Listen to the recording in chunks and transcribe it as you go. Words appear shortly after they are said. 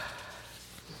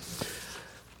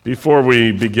Before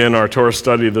we begin our Torah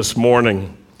study this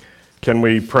morning, can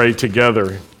we pray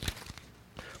together?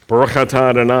 Baruch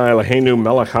atah Adonai Eloheinu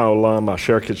melech haolam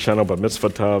asher kitshenu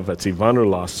b'mitzvotav v'tzivanu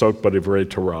la'asok b'divrei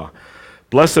Torah.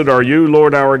 Blessed are you,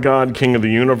 Lord our God, King of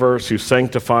the universe, who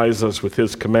sanctifies us with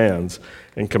his commands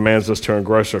and commands us to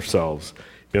engross ourselves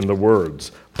in the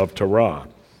words of Torah.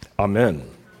 Amen.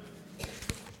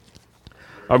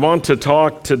 I want to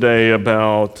talk today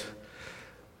about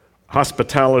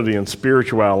hospitality and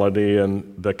spirituality and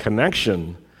the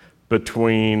connection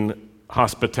between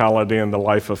hospitality and the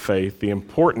life of faith, the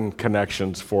important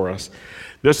connections for us.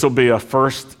 This will be a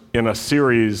first in a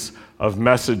series of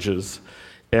messages,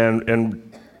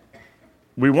 and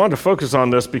we want to focus on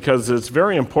this because it's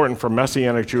very important for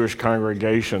Messianic Jewish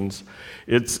congregations.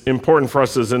 It's important for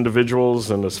us as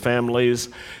individuals and as families.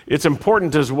 It's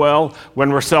important as well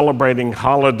when we're celebrating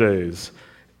holidays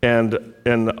and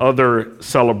other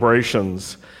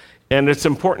celebrations. And it's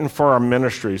important for our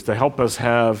ministries to help us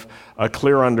have a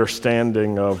clear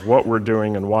understanding of what we're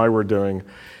doing and why we're doing.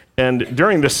 And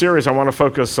during this series, I want to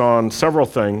focus on several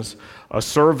things: a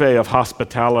survey of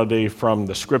hospitality from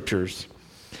the scriptures,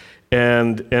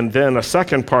 and then a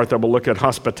second part that will look at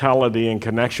hospitality in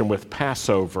connection with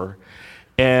Passover.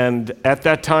 And at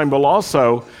that time, we'll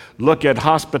also look at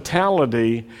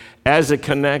hospitality as it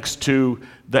connects to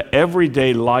the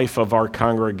everyday life of our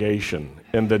congregation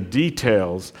and the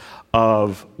details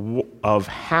of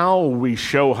how we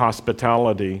show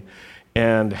hospitality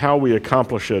and how we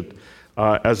accomplish it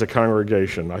as a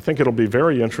congregation. I think it'll be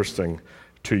very interesting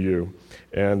to you,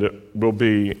 and it will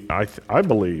be, I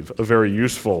believe, a very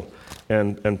useful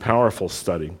and powerful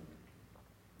study.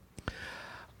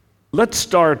 Let's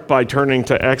start by turning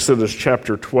to Exodus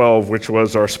chapter 12, which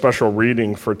was our special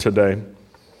reading for today.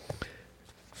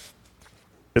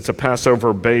 It's a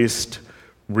Passover-based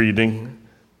reading.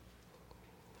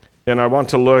 And I want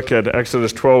to look at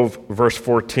Exodus 12, verse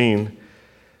 14.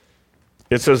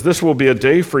 It says, "This will be a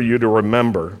day for you to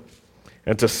remember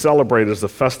and to celebrate as the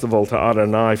festival to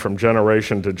Adonai from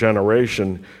generation to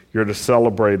generation. You're to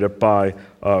celebrate it by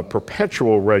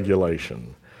perpetual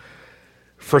regulation.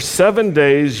 For 7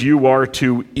 days you are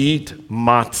to eat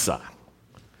matzah."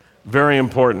 Very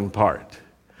important part.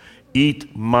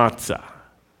 Eat matzah.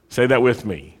 Say that with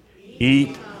me.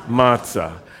 Eat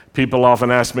matzah. People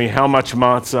often ask me, how much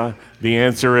matzah? The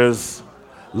answer is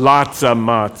lots of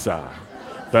matzah.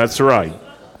 That's right.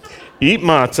 Eat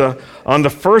matzah. On the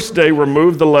first day,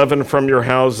 remove the leaven from your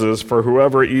houses, for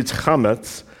whoever eats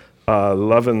chametz,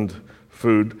 leavened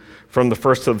food, from the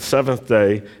first to the seventh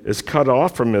day is cut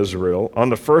off from Israel. On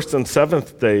the first and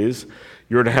seventh days,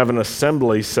 you're to have an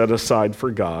assembly set aside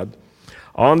for God.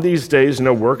 On these days,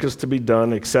 no work is to be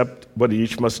done except what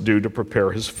each must do to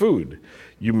prepare his food.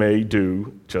 You may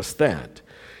do just that.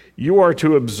 You are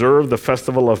to observe the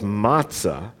festival of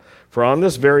matzah, for on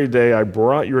this very day I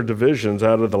brought your divisions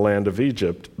out of the land of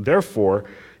Egypt. Therefore,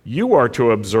 you are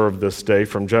to observe this day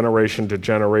from generation to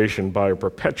generation by a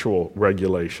perpetual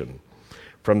regulation.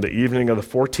 From the evening of the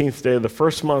 14th day of the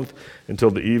first month until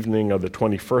the evening of the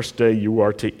 21st day, you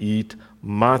are to eat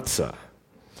matzah.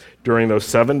 During those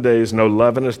 7 days, no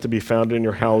leaven is to be found in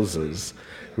your houses.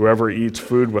 Whoever eats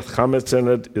food with chametz in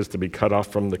it is to be cut off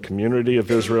from the community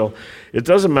of Israel. It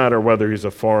doesn't matter whether he's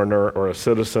a foreigner or a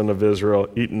citizen of Israel.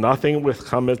 Eat nothing with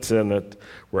chametz in it.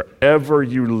 Wherever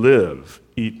you live,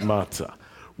 eat matzah.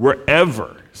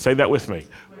 Wherever, say that with me.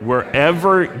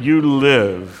 Wherever you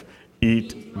live,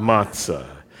 eat matzah.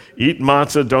 Eat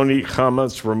matzah, don't eat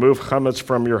chametz. Remove chametz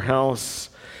from your house.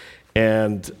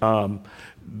 And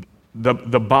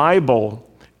the Bible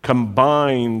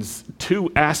combines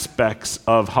two aspects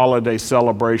of holiday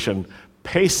celebration.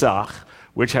 Pesach,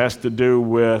 which has to do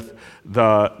with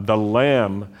the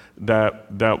lamb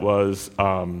that was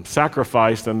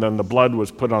sacrificed, and then the blood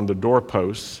was put on the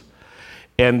doorposts,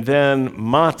 and then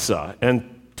matzah. And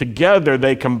together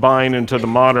they combine into the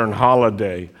modern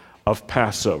holiday of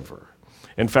Passover.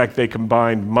 In fact, they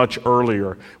combined much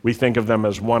earlier. We think of them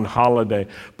as one holiday.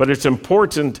 But it's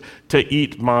important to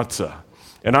eat matzah.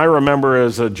 And I remember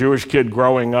as a Jewish kid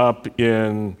growing up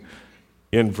in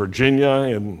Virginia,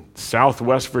 in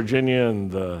southwest Virginia, in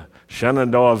the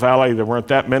Shenandoah Valley, there weren't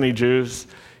that many Jews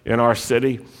in our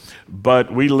city,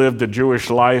 but we lived a Jewish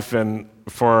life, and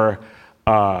for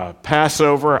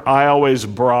Passover, I always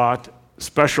brought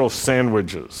special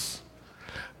sandwiches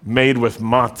made with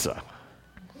matzah.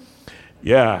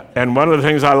 Yeah, and one of the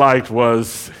things I liked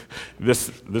was,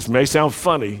 this may sound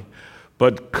funny,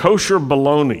 but kosher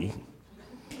bologna.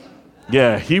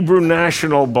 Yeah, Hebrew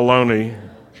national bologna,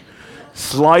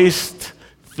 sliced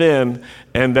thin,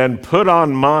 and then put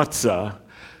on matzah,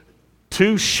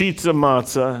 2 sheets of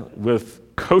matzah with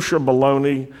kosher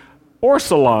bologna or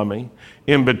salami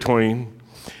in between,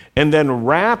 and then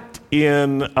wrapped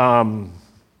in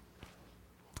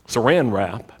saran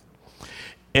wrap.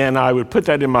 And I would put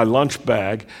that in my lunch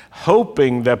bag,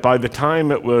 hoping that by the time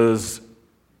it was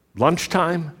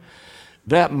lunchtime,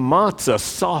 that matzah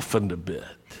softened a bit.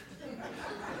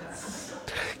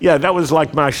 Yeah, that was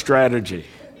like my strategy.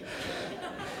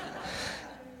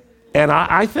 And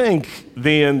I think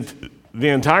the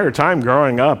entire time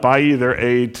growing up, I either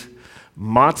ate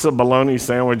matzah bologna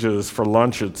sandwiches for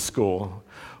lunch at school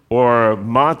or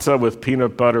matzah with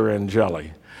peanut butter and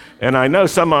jelly. And I know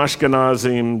some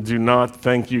Ashkenazim do not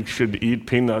think you should eat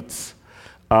peanuts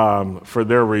for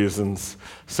their reasons.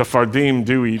 Sephardim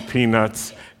do eat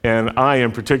peanuts, and I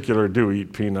in particular do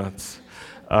eat peanuts.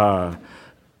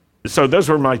 So those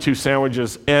were my two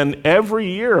sandwiches. And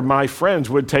every year my friends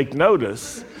would take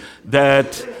notice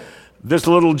that this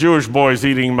little Jewish boy is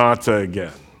eating matzah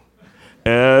again.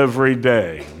 Every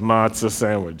day, matzah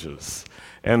sandwiches.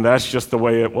 And that's just the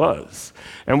way it was.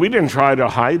 And we didn't try to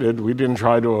hide it. We didn't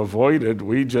try to avoid it.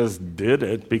 We just did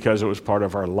it because it was part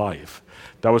of our life.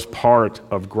 That was part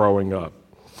of growing up.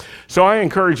 So I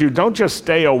encourage you, don't just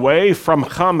stay away from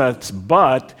chametz,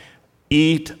 but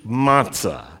eat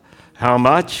matzah. How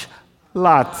much?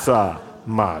 Latza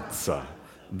matzah.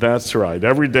 That's right.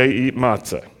 Every day eat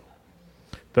matzah.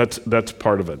 That's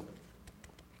part of it.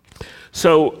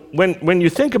 So when you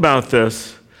think about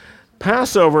this,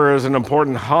 Passover is an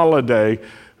important holiday.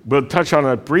 We'll touch on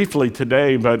it briefly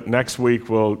today, but next week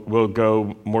we'll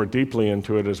go more deeply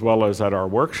into it as well as at our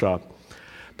workshop.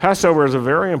 Passover is a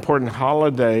very important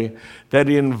holiday that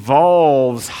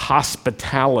involves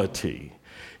hospitality.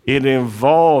 It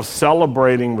involves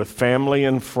celebrating with family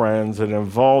and friends. It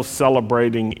involves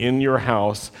celebrating in your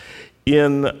house.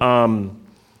 In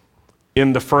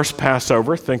the first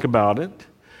Passover, think about it.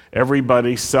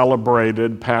 Everybody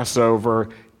celebrated Passover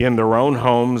in their own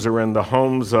homes or in the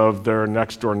homes of their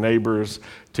next-door neighbors,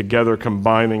 together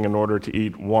combining in order to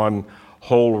eat one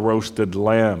whole roasted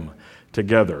lamb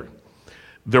together.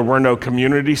 There were no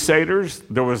community seders.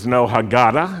 There was no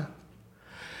Haggadah.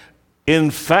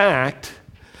 In fact,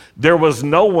 there was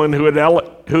no one who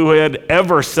had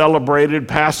ever celebrated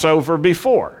Passover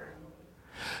before.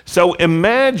 So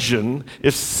imagine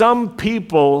if some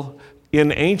people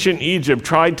in ancient Egypt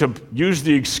tried to use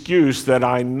the excuse that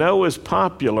I know is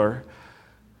popular.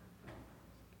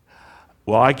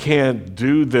 Well, I can't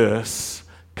do this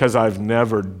because I've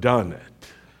never done it.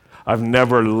 I've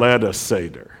never led a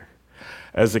Seder.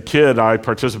 As a kid, I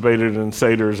participated in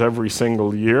Seders every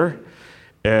single year,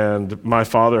 and my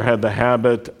father had the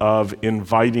habit of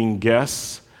inviting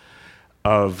guests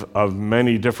of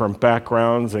many different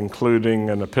backgrounds, including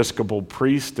an Episcopal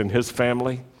priest and his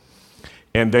family.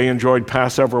 And they enjoyed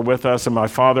Passover with us, and my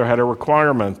father had a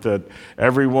requirement that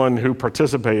everyone who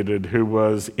participated, who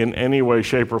was in any way,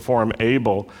 shape, or form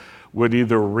able, would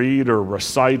either read or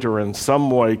recite or in some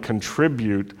way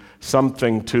contribute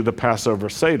something to the Passover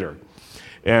Seder.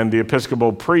 And the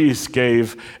Episcopal priest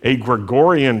gave a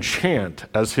Gregorian chant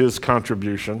as his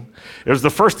contribution. It was the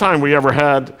first time we ever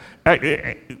had,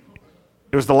 it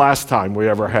was the last time we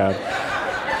ever had.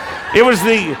 It was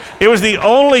the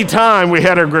only time we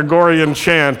had a Gregorian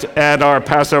chant at our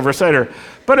Passover Seder,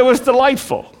 but it was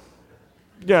delightful.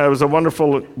 Yeah, it was a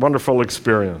wonderful, wonderful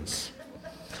experience.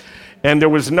 And there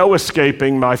was no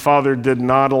escaping. My father did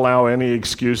not allow any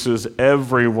excuses.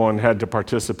 Everyone had to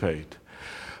participate.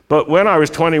 But when I was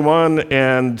 21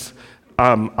 and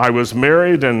I was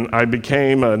married and I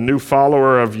became a new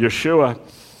follower of Yeshua,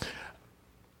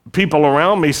 people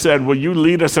around me said, will you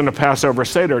lead us in a Passover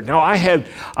Seder? Now, I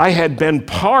had been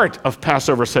part of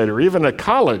Passover Seder. Even at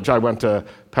college, I went to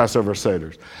Passover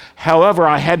Seders. However,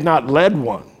 I had not led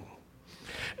one.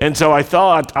 And so I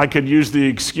thought I could use the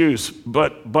excuse,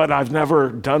 but I've never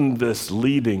done this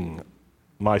leading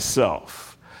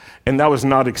myself. And that was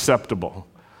not acceptable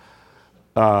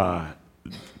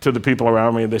to the people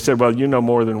around me. They said, well, you know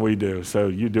more than we do, so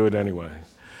you do it anyway.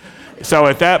 So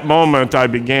at that moment, I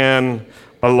began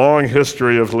a long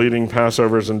history of leading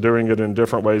Passovers and doing it in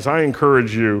different ways. I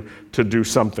encourage you to do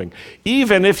something.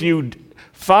 Even if you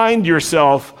find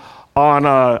yourself on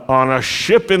a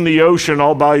ship in the ocean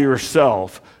all by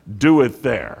yourself, do it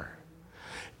there.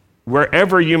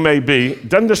 Wherever you may be,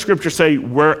 doesn't the scripture say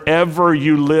wherever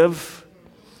you live,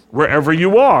 wherever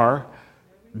you are,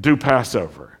 do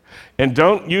Passover. And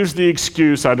don't use the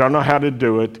excuse, I don't know how to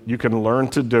do it. You can learn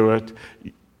to do it.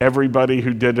 Everybody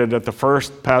who did it at the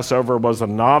first Passover was a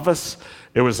novice.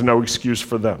 It was no excuse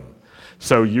for them.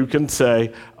 So you can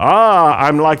say,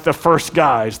 I'm like the first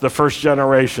guys, the first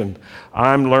generation.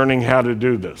 I'm learning how to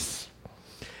do this.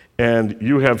 And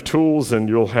you have tools and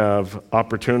you'll have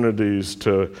opportunities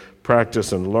to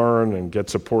practice and learn and get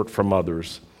support from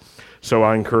others. So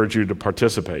I encourage you to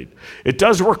participate. It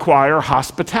does require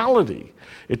hospitality.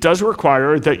 It does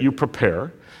require that you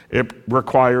prepare. It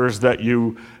requires that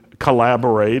you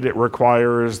collaborate. It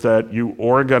requires that you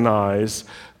organize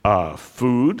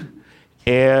food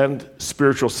and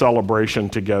spiritual celebration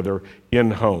together in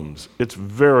homes. It's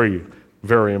very,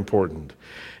 very important.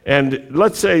 And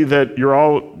let's say that you're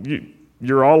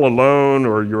all alone,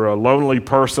 or you're a lonely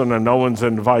person and no one's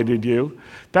invited you.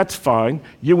 That's fine.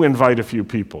 You invite a few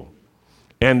people,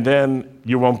 and then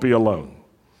you won't be alone.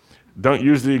 Don't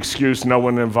use the excuse, no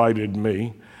one invited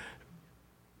me.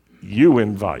 You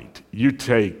invite. You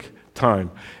take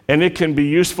time. And it can be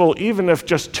useful even if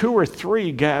just 2 or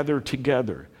 3 gather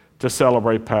together to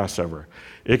celebrate Passover.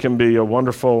 It can be a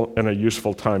wonderful and a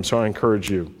useful time, so I encourage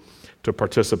you to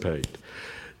participate.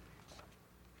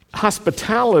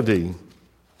 Hospitality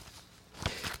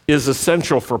is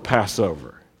essential for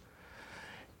Passover.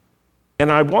 And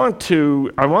I want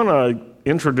to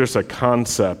introduce a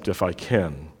concept, if I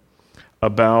can,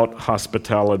 about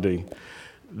hospitality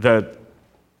that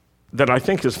I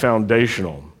think is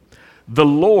foundational. The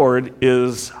Lord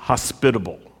is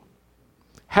hospitable.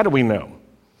 How do we know?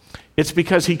 It's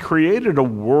because he created a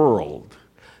world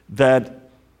that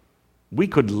we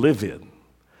could live in,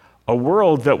 a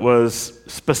world that was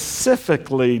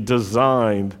specifically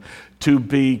designed to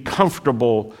be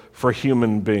comfortable for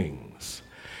human beings.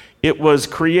 It was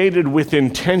created with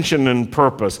intention and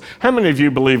purpose. How many of you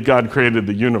believe God created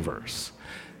the universe?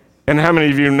 And how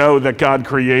many of you know that God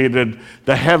created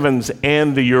the heavens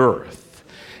and the earth?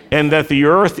 And that the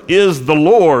earth is the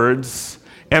Lord's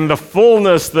and the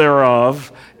fullness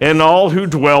thereof and all who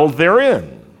dwell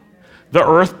therein. The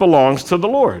earth belongs to the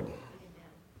Lord.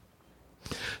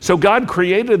 So God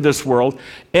created this world,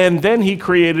 and then he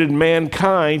created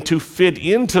mankind to fit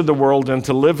into the world and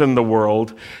to live in the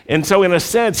world. And so in a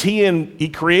sense, he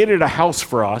created a house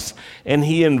for us, and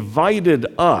he invited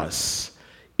us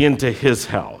into his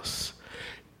house.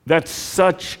 That's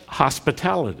such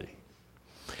hospitality.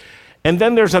 And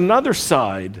then there's another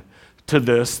side to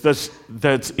this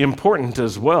that's important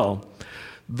as well.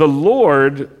 The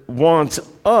Lord wants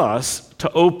us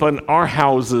to open our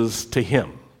houses to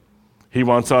him. He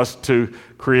wants us to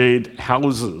create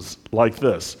houses like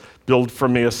this. Build for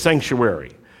me a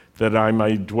sanctuary that I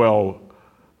may dwell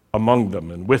among them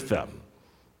and with them.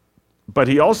 But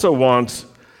he also wants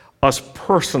us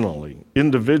personally,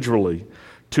 individually,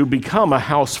 to become a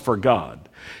house for God.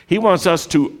 He wants us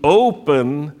to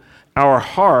open our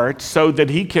hearts so that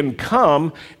he can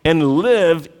come and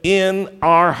live in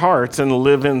our hearts and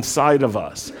live inside of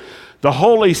us. The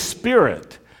Holy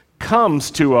Spirit comes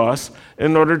to us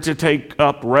in order to take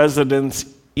up residence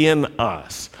in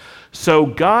us. So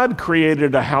God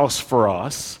created a house for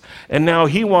us, and now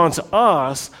he wants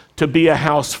us to be a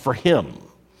house for him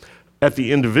at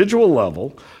the individual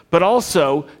level, but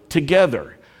also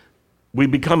together. We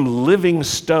become living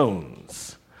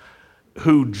stones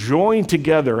who join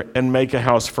together and make a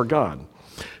house for God.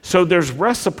 So there's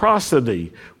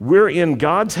reciprocity. We're in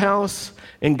God's house,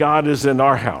 and God is in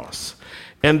our house.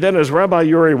 And then as Rabbi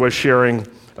Uri was sharing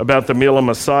about the meal of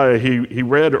Messiah, he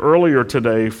read earlier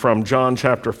today from John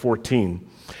chapter 14,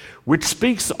 which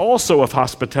speaks also of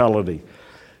hospitality.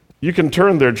 You can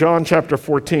turn there, John chapter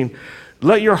 14.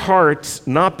 Let your hearts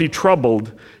not be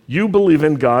troubled. You believe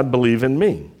in God, believe in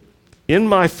me. In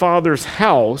my Father's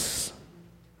house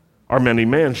are many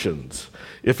mansions.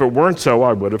 If it weren't so,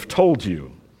 I would have told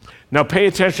you. Now pay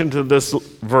attention to this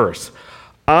verse.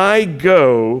 I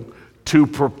go to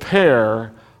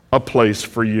prepare a place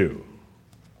for you.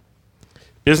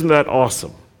 Isn't that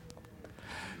awesome?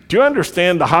 Do you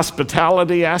understand the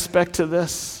hospitality aspect to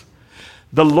this?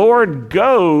 The Lord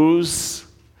goes,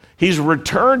 he's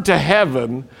returned to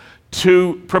heaven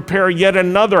to prepare yet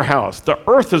another house. The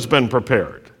earth has been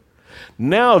prepared.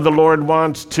 Now the Lord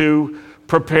wants to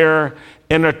prepare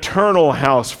an eternal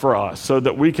house for us so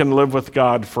that we can live with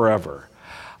God forever.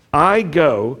 I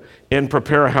go and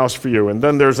prepare a house for you. And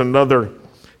then there's another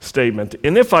statement.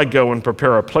 And if I go and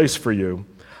prepare a place for you,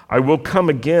 I will come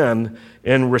again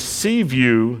and receive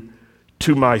you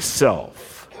to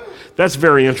myself. That's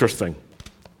very interesting.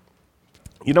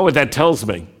 You know what that tells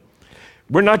me?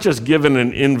 We're not just given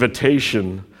an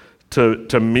invitation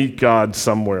to meet God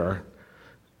somewhere.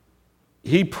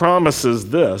 He promises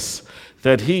this,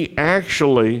 that he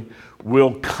actually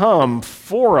will come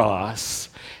for us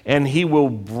and he will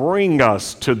bring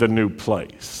us to the new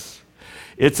place.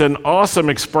 It's an awesome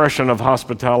expression of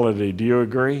hospitality. Do you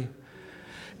agree?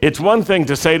 It's one thing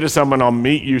to say to someone, I'll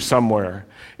meet you somewhere.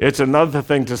 It's another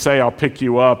thing to say, I'll pick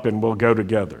you up and we'll go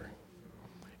together.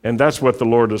 And that's what the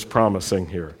Lord is promising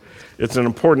here. It's an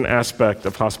important aspect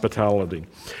of hospitality.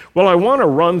 Well, I want to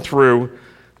run through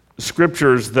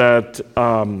scriptures that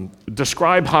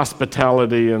describe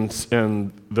hospitality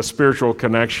and the spiritual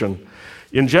connection.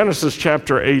 In Genesis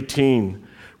chapter 18,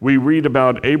 we read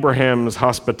about Abraham's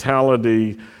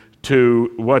hospitality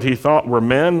to what he thought were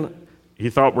men. He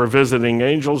thought were visiting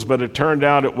angels, but it turned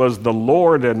out it was the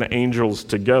Lord and angels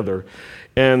together.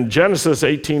 And Genesis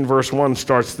 18 verse 1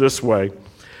 starts this way.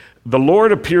 The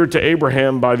Lord appeared to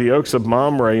Abraham by the oaks of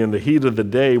Mamre in the heat of the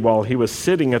day while he was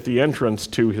sitting at the entrance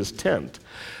to his tent.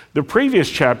 The previous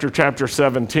chapter, chapter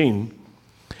 17,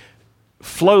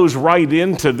 flows right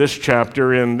into this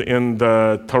chapter. In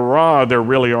the Torah, there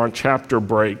really aren't chapter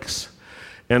breaks.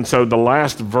 And so the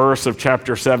last verse of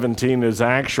chapter 17 is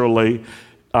actually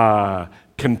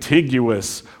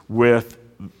contiguous with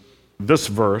this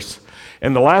verse.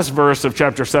 And the last verse of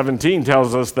chapter 17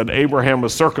 tells us that Abraham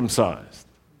was circumcised.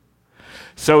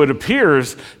 So it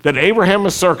appears that Abraham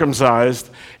was circumcised,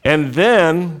 and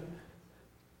then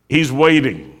he's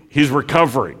waiting. He's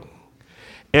recovering.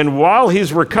 And while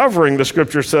he's recovering, the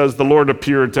scripture says the Lord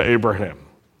appeared to Abraham.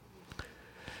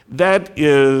 That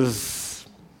is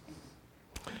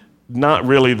not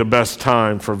really the best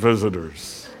time for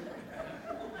visitors.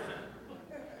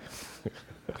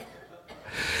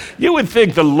 You would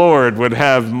think the Lord would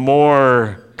have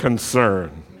more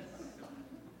concern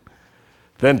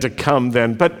than to come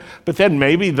then. But then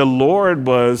maybe the Lord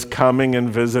was coming and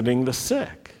visiting the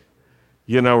sick,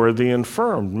 or the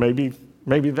infirm.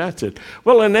 Maybe that's it.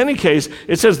 Well, in any case,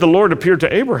 it says the Lord appeared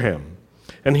to Abraham.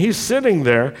 And he's sitting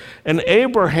there, and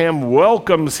Abraham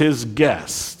welcomes his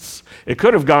guests. It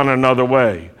could have gone another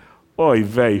way. Oy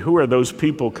vey, who are those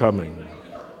people coming?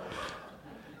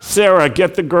 Sarah,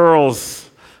 get the girls.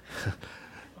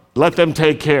 Let them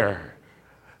take care.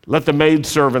 Let the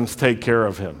maidservants take care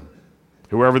of him.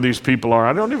 Whoever these people are,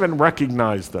 I don't even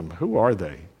recognize them. Who are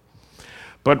they?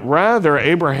 But rather,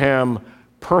 Abraham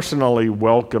personally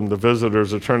welcomed the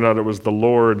visitors. It turned out it was the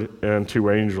Lord and two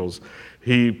angels.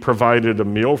 He provided a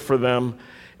meal for them.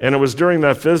 And it was during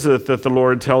that visit that the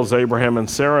Lord tells Abraham and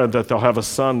Sarah that they'll have a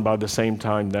son by the same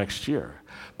time next year.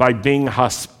 By being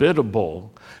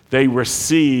hospitable, they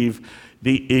receive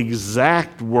the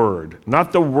exact word,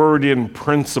 not the word in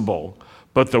principle,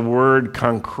 but the word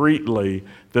concretely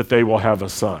that they will have a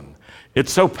son.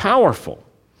 It's so powerful.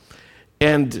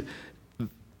 And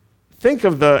think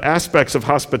of the aspects of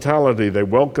hospitality. They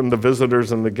welcomed the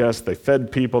visitors and the guests. They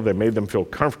fed people. They made them feel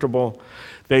comfortable.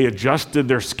 They adjusted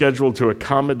their schedule to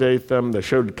accommodate them. They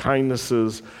showed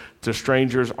kindnesses to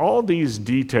strangers. All these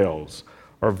details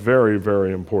are very,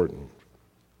 very important.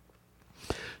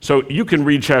 So you can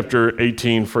read chapter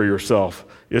 18 for yourself.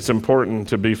 It's important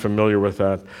to be familiar with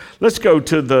that. Let's go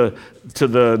to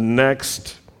the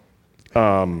next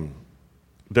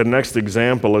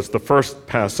example. It's the first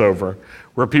Passover,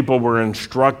 where people were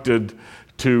instructed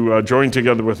to join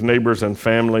together with neighbors and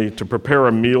family to prepare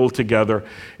a meal together,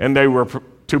 and they were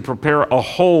to prepare a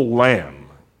whole lamb.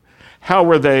 How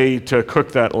were they to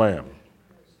cook that lamb?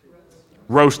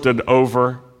 Roasted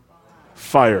over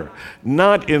fire.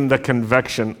 Not in the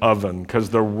convection oven,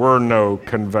 because there were no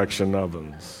convection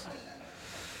ovens.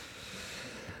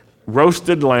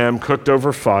 Roasted lamb cooked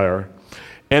over fire.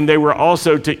 And they were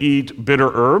also to eat bitter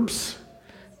herbs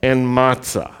and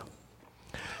matzah.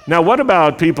 Now, what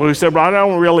about people who said, well, I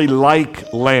don't really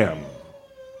like lamb?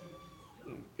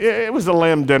 It was a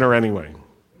lamb dinner anyway.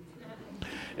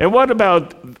 And what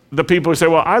about the people who say,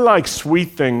 well, I like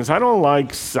sweet things. I don't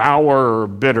like sour or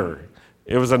bitter.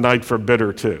 It was a night for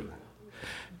bitter too.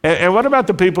 And what about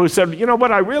the people who said,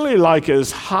 what I really like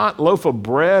is hot loaf of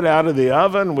bread out of the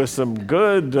oven with some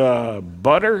good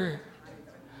butter?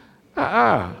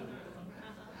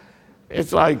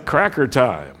 It's like cracker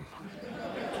time.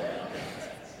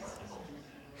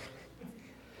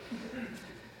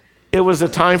 It was a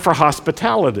time for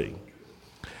hospitality.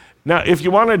 Now, if you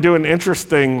want to do an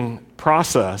interesting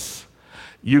process,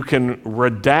 you can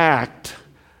redact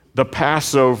the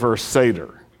Passover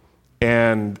Seder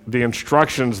and the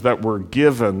instructions that were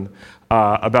given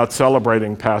about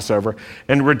celebrating Passover,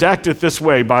 and redact it this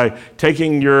way by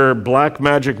taking your black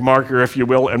magic marker, if you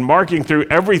will, and marking through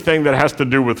everything that has to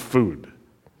do with food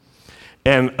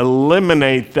and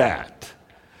eliminate that.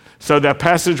 So that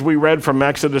passage we read from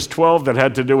Exodus 12 that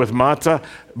had to do with matzah,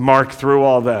 mark through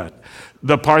all that.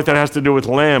 The part that has to do with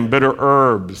lamb, bitter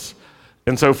herbs,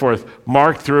 and so forth,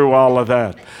 mark through all of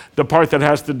that. The part that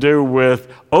has to do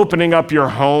with opening up your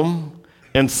home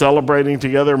and celebrating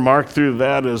together, mark through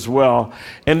that as well.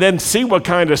 And then see what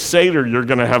kind of Seder you're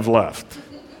going to have left.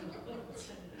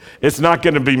 It's not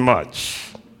going to be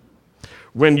much.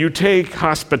 When you take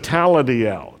hospitality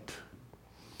out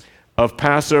of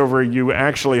Passover, you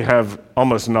actually have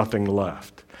almost nothing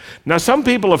left. Now, some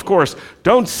people, of course,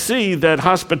 don't see that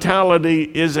hospitality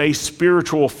is a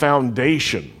spiritual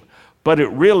foundation, but it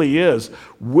really is.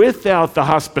 Without the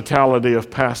hospitality of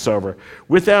Passover,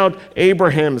 without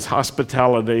Abraham's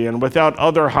hospitality and without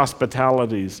other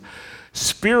hospitalities,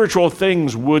 spiritual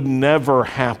things would never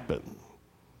happen.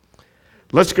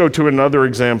 Let's go to another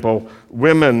example.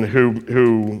 Women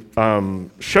who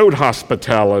showed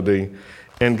hospitality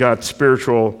and got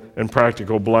spiritual and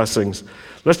practical blessings.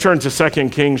 Let's turn to 2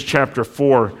 Kings chapter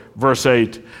 4, verse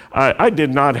 8. I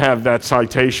did not have that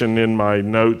citation in my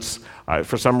notes.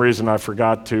 For some reason, I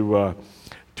forgot to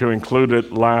include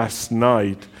it last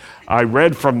night. I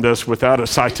read from this without a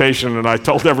citation, and I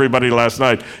told everybody last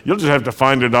night, you'll just have to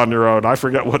find it on your own. I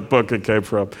forget what book it came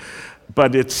from.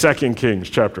 But it's 2 Kings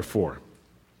chapter 4.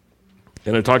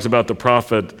 And it talks about the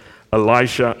prophet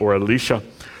Elisha.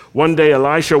 One day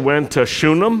Elisha went to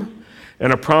Shunem,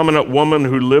 and a prominent woman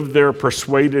who lived there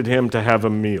persuaded him to have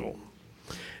a meal.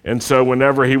 And so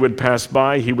whenever he would pass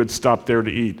by, he would stop there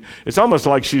to eat. It's almost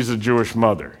like she's a Jewish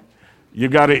mother. You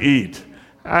got to eat.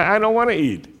 I don't want to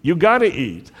eat. You got to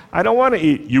eat. I don't want to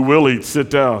eat. You will eat.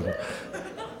 Sit down.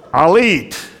 I'll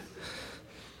eat.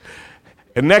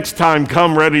 And next time,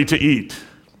 come ready to eat.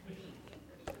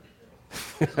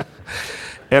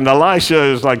 And Elisha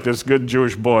is like this good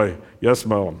Jewish boy. Yes,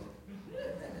 Mom.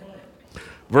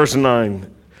 Verse 9.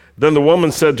 Then the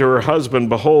woman said to her husband,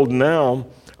 behold, now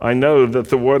I know that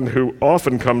the one who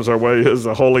often comes our way is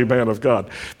a holy man of God.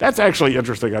 That's actually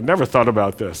interesting. I never thought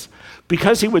about this.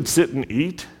 Because he would sit and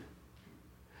eat,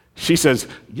 she says,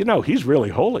 he's really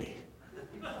holy.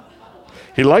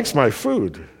 He likes my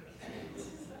food.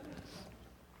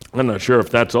 I'm not sure if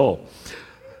that's all.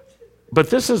 But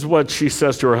this is what she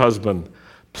says to her husband.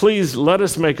 Please let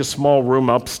us make a small room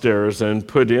upstairs and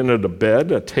put in it a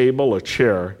bed, a table, a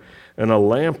chair, and a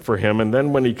lamp for him. And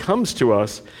then when he comes to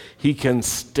us, he can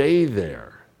stay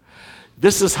there.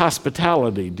 This is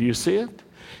hospitality. Do you see it?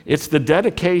 It's the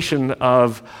dedication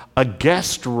of a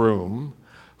guest room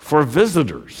for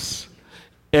visitors.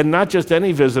 And not just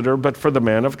any visitor, but for the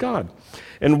man of God.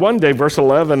 And one day, verse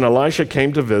 11, Elisha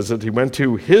came to visit. He went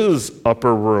to his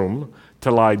upper room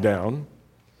to lie down.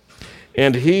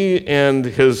 And he and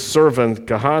his servant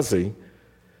Gehazi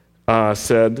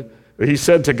he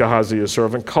said to Gehazi, his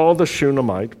servant, call the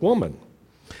Shunammite woman.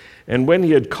 And when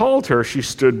he had called her, she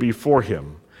stood before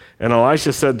him. And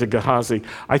Elisha said to Gehazi,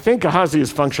 I think Gehazi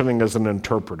is functioning as an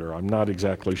interpreter. I'm not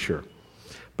exactly sure.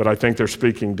 But I think they're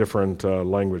speaking different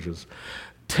languages.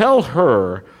 Tell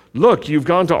her, look, you've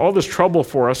gone to all this trouble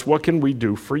for us. What can we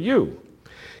do for you?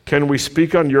 Can we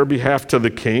speak on your behalf to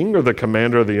the king or the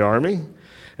commander of the army?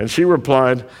 And she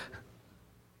replied,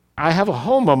 I have a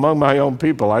home among my own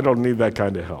people. I don't need that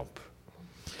kind of help.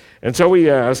 And so he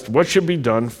asked, what should be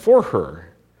done for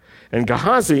her? And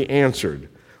Gehazi answered,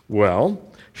 well,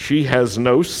 she has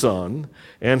no son,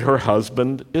 and her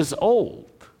husband is old.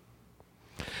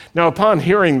 Now, upon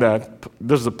hearing that,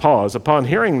 there's a pause. Upon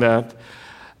hearing that,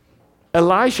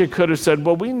 Elisha could have said,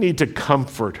 well, we need to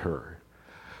comfort her.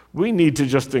 We need to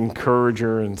just encourage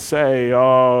her and say,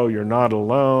 oh, you're not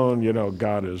alone,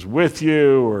 God is with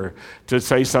you, or to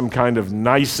say some kind of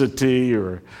nicety,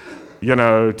 or,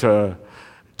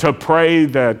 to pray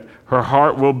that her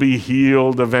heart will be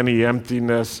healed of any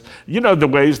emptiness. The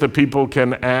ways that people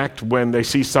can act when they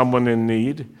see someone in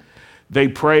need. They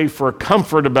pray for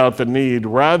comfort about the need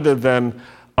rather than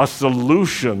a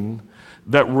solution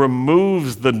that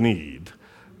removes the need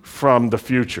from the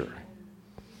future.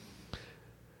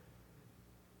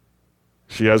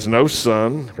 She has no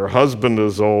son. Her husband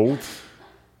is old.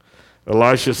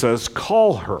 Elisha says,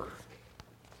 call her.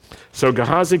 So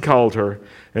Gehazi called her,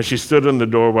 and she stood in the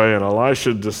doorway, and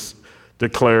Elisha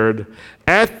declared,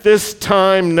 at this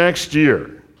time next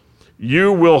year,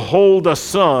 you will hold a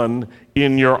son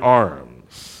in your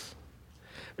arms.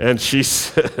 And she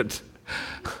said,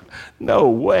 no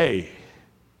way.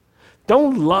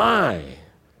 Don't lie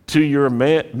to your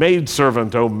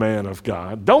maidservant, O man of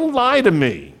God. Don't lie to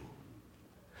me.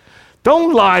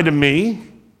 Don't lie to me.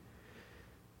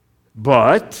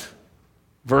 But,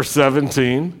 verse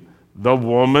 17, the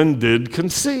woman did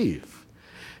conceive.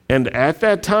 And at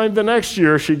that time the next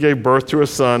year, she gave birth to a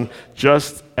son,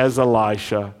 just as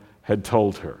Elisha had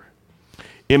told her.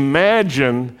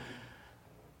 Imagine,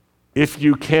 if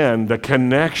you can, the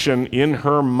connection in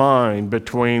her mind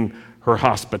between her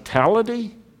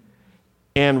hospitality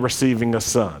and receiving a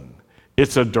son.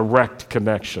 It's a direct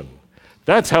connection.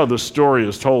 That's how the story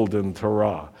is told in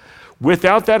Torah.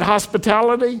 Without that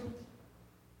hospitality,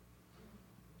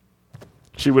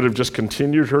 She would have just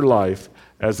continued her life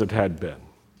as it had been.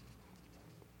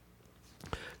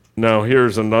 Now,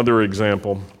 here's another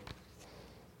example.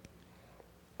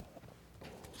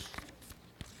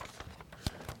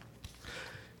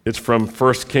 It's from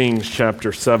 1 Kings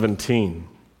chapter 17.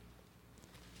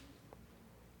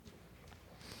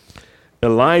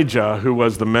 Elijah, who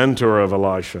was the mentor of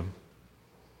Elisha,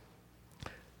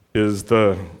 is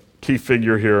the key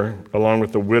figure here, along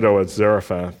with the widow at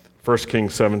Zarephath. 1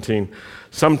 Kings 17.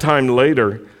 Sometime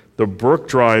later, the brook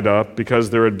dried up because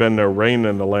there had been no rain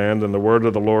in the land, and the word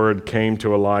of the Lord came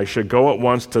to Elisha, "Go at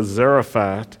once to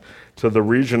Zarephath, to the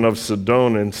region of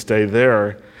Sidon, and stay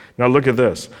there. Now look at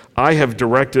this. I have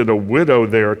directed a widow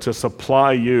there to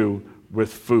supply you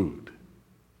with food."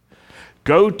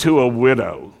 Go to a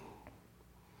widow.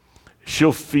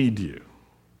 She'll feed you.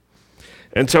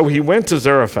 And so he went to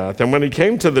Zarephath, and when he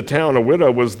came to the town, a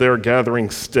widow was there gathering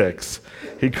sticks.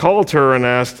 He called her and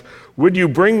asked, "Would you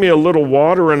bring me a little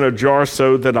water in a jar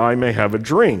so that I may have a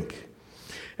drink?"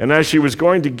 And as she was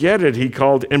going to get it, he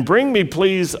called, "And bring me,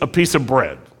 please, a piece of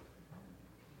bread."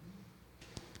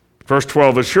 Verse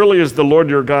 12, "As surely as the Lord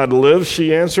your God lives,"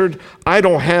 she answered, "I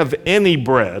don't have any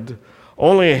bread,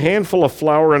 only a handful of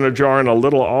flour in a jar and a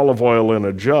little olive oil in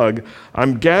a jug.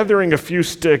 I'm gathering a few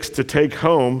sticks to take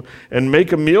home and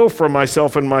make a meal for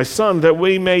myself and my son that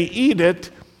we may eat it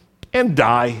and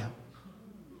die."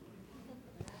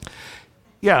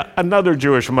 Yeah, another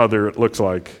Jewish mother, it looks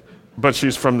like, but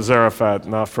she's from Zarephath,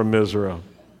 not from Israel.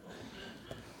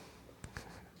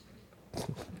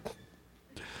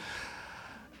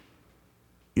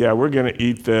 Yeah, we're going to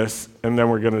eat this, and then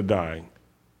we're going to die.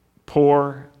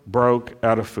 Poor, broke,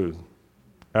 out of food,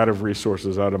 out of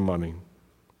resources, out of money.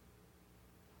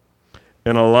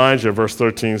 And Elijah, verse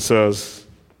 13 says,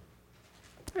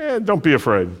 don't be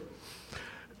afraid.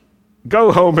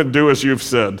 Go home and do as you've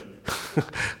said.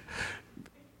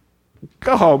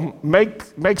 Go home,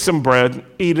 make some bread,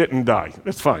 eat it, and die.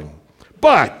 That's fine.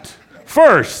 But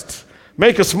first,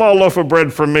 make a small loaf of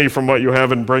bread for me from what you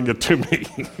have and bring it to me.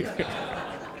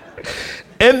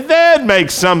 And then make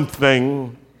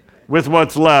something with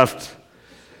what's left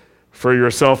for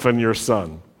yourself and your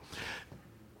son.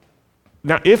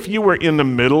 Now, if you were in the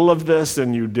middle of this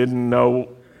and you didn't know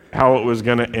how it was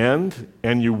going to end,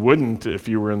 and you wouldn't if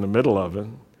you were in the middle of it,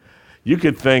 you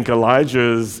could think Elijah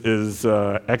is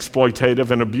exploitative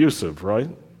and abusive, right?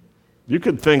 You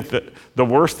could think that the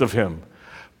worst of him.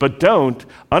 But don't.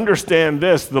 Understand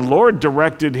this. The Lord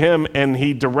directed him, and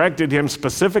he directed him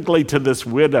specifically to this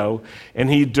widow,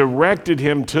 and he directed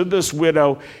him to this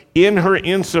widow in her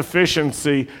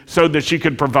insufficiency so that she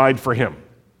could provide for him.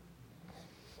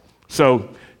 So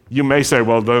you may say,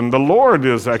 well, then the Lord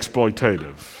is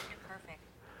exploitative.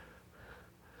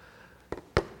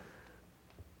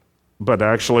 But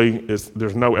actually,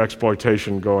 there's no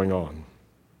exploitation going on.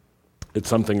 It's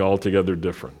something altogether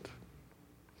different.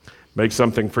 Make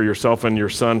something for yourself and your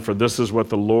son, for this is what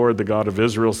the Lord, the God of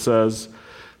Israel, says: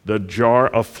 the jar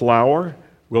of flour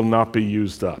will not be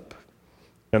used up,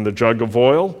 and the jug of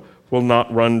oil will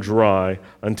not run dry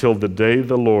until the day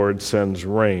the Lord sends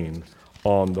rain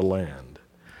on the land.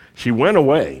 She went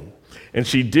away, and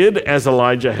she did as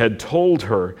Elijah had told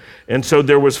her, and so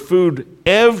there was food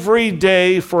every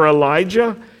day for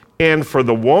Elijah and for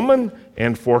the woman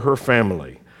and for her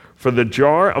family. For the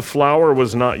jar of flour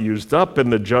was not used up,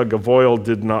 and the jug of oil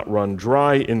did not run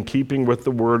dry, in keeping with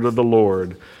the word of the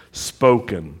Lord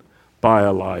spoken by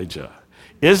Elijah.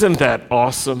 Isn't that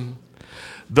awesome?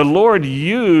 The Lord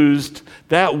used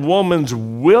that woman's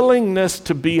willingness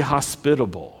to be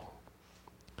hospitable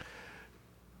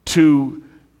to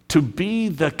be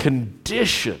the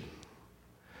condition,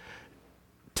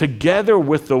 together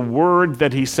with the word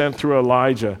that he sent through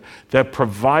Elijah, that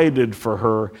provided for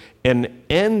her and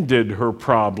ended her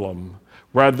problem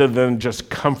rather than just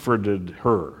comforted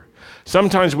her.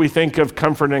 Sometimes we think of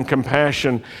comfort and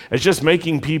compassion as just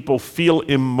making people feel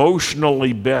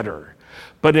emotionally better.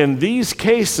 But in these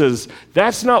cases,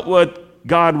 that's not what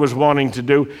God was wanting to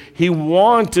do. He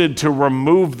wanted to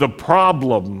remove the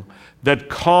problem that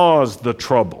caused the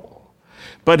trouble.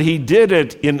 But he did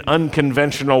it in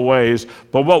unconventional ways.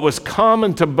 But what was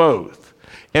common to both,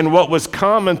 and what was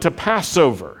common to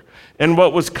Passover, and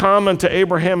what was common to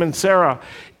Abraham and Sarah,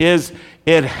 is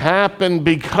it happened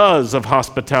because of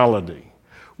hospitality.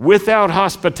 Without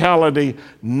hospitality,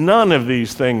 none of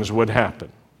these things would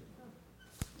happen.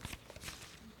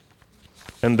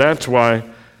 And that's why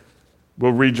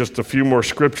we'll read just a few more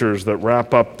scriptures that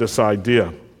wrap up this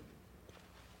idea.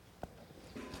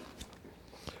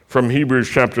 From Hebrews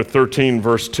chapter 13,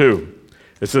 verse 2,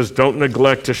 it says, "Don't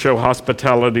neglect to show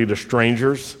hospitality to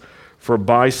strangers, For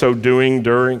by so doing,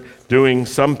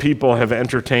 some people have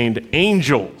entertained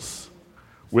angels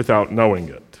without knowing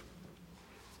it.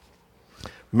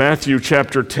 Matthew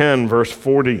chapter 10, verse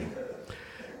 40.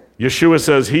 Yeshua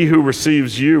says, he who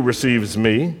receives you receives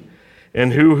me,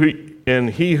 and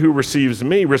he who receives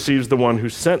me receives the one who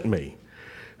sent me.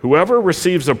 Whoever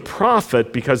receives a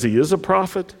prophet because he is a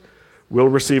prophet will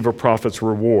receive a prophet's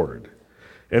reward.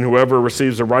 And whoever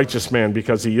receives a righteous man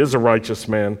because he is a righteous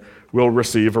man will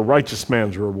receive a righteous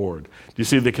man's reward. Do you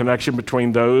see the connection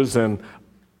between those and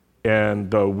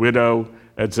the widow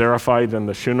at Zarephath and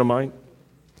the Shunammite?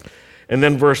 And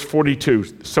then verse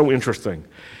 42, so interesting.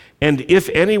 And if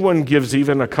anyone gives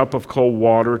even a cup of cold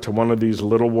water to one of these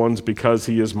little ones because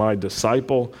he is my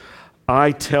disciple,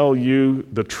 I tell you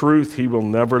the truth, he will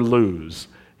never lose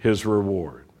his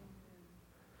reward.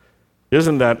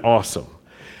 Isn't that awesome?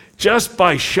 Just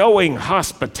by showing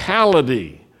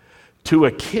hospitality to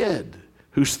a kid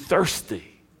who's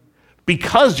thirsty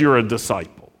because you're a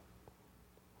disciple.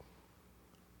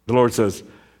 The Lord says,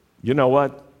 you know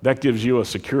what? That gives you a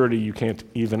security you can't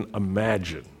even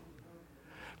imagine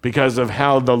because of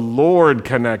how the Lord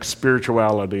connects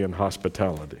spirituality and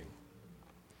hospitality.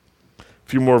 A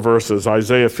few more verses.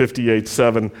 Isaiah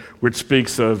 58:7, which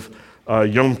speaks of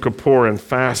Yom Kippur and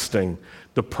fasting,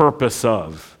 the purpose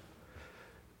of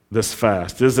this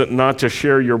fast. Is it not to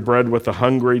share your bread with the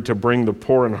hungry, to bring the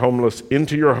poor and homeless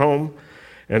into your home,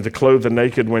 and to clothe the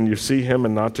naked when you see him,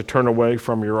 and not to turn away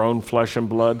from your own flesh and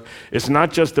blood? It's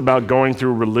not just about going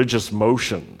through religious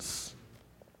motions.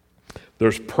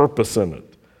 There's purpose in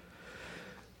it.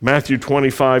 Matthew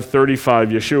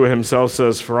 25:35, Yeshua himself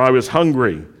says, for I was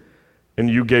hungry, and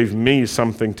you gave me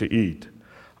something to eat.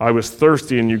 I was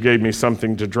thirsty and you gave me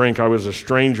something to drink. I was a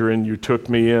stranger and you took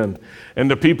me in.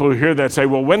 And the people who hear that say,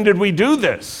 well, when did we do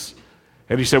this?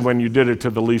 And he said, when you did it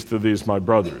to the least of these, my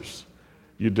brothers,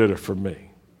 you did it for me.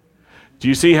 Do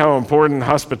you see how important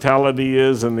hospitality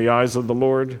is in the eyes of the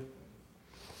Lord?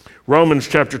 Romans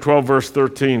chapter 12, verse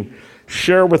 13,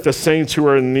 share with the saints who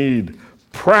are in need.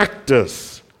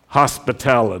 Practice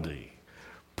hospitality.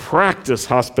 Practice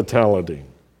hospitality.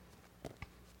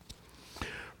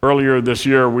 Earlier this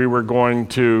year, we were going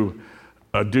to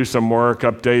do some work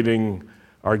updating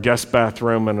our guest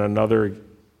bathroom and another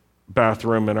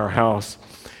bathroom in our house.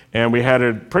 And we had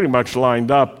it pretty much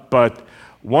lined up. But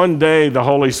one day, the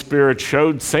Holy Spirit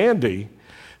showed Sandy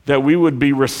that we would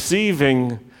be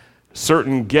receiving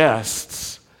certain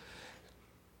guests,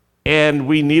 and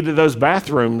we needed those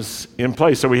bathrooms in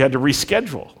place, so we had to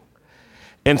reschedule.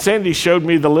 And Sandy showed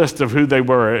me the list of who they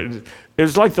were. It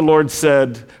was like the Lord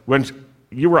said, when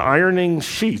you were ironing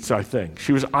sheets, I think.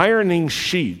 She was ironing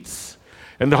sheets.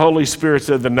 And the Holy Spirit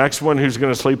said, the next one who's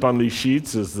going to sleep on these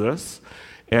sheets is this,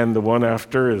 and the one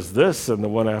after is this, and the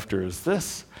one after is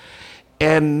this.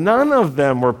 And none of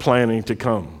them were planning to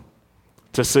come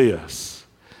to see us.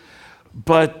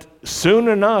 But soon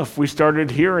enough, we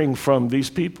started hearing from these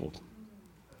people.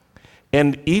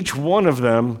 And each one of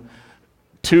them,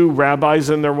 2 rabbis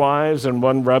and their wives and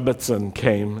 1 rebbitzin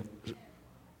came,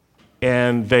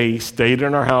 and they stayed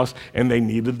in our house, and they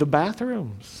needed the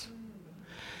bathrooms.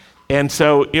 And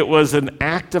so it was an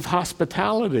act of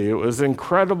hospitality. It was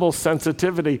incredible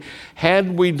sensitivity.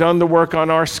 Had we done the work on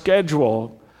our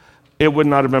schedule, it would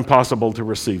not have been possible to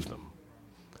receive them.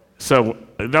 So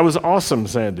that was awesome,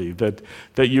 Sandy, that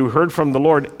you heard from the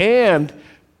Lord, and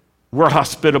we're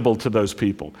hospitable to those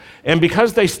people. And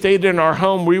because they stayed in our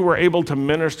home, we were able to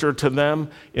minister to them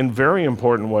in very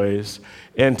important ways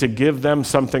and to give them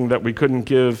something that we couldn't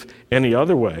give any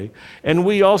other way. And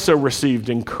we also received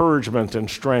encouragement and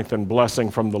strength and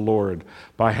blessing from the Lord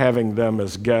by having them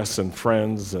as guests and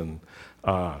friends and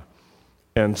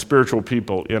spiritual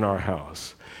people in our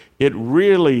house. It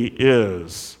really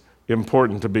is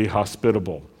important to be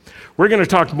hospitable. We're going to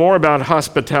talk more about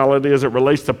hospitality as it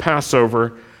relates to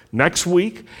Passover next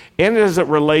week, and as it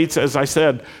relates, as I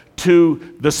said,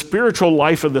 to the spiritual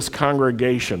life of this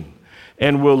congregation.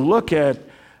 And we'll look at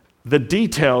the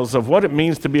details of what it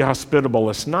means to be hospitable.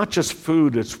 It's not just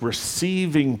food, it's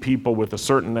receiving people with a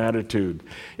certain attitude.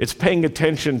 It's paying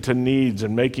attention to needs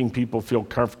and making people feel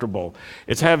comfortable.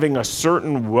 It's having a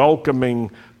certain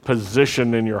welcoming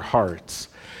position in your hearts.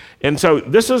 And so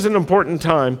this is an important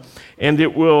time, and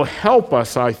it will help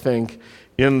us, I think,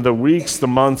 in the weeks, the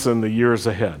months, and the years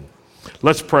ahead.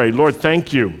 Let's pray. Lord,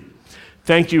 thank you.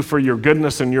 Thank you for your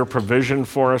goodness and your provision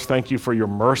for us. Thank you for your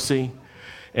mercy.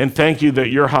 And thank you that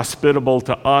you're hospitable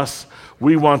to us.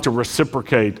 We want to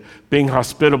reciprocate being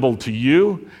hospitable to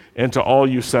you and to all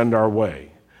you send our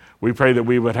way. We pray that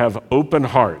we would have open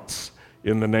hearts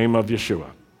in the name of Yeshua.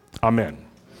 Amen.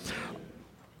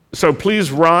 So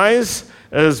please rise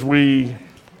as we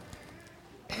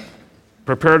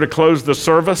prepare to close the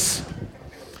service.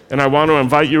 And I want to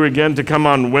invite you again to come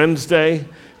on Wednesday,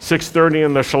 6:30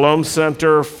 in the Shalom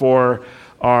Center for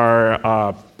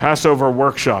our Passover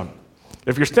workshop.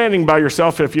 If you're standing by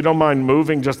yourself, if you don't mind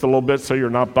moving just a little bit so you're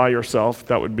not by yourself,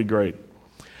 that would be great.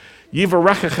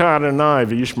 Yivarechecha Adonai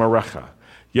v'yishmerecha.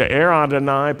 Ya'er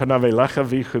Adonai panav elecha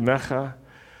v'yichunecha.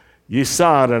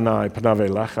 Yisa Adonai panav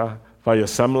elecha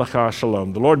v'yasem lecha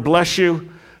shalom. The Lord bless you.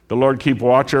 The Lord keep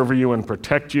watch over you and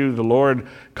protect you. The Lord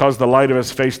cause the light of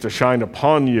his face to shine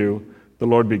upon you. The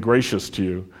Lord be gracious to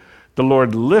you. The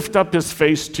Lord lift up his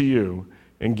face to you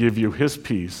and give you his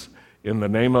peace. In the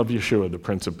name of Yeshua, the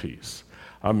Prince of Peace.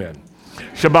 Amen.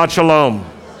 Shabbat Shalom.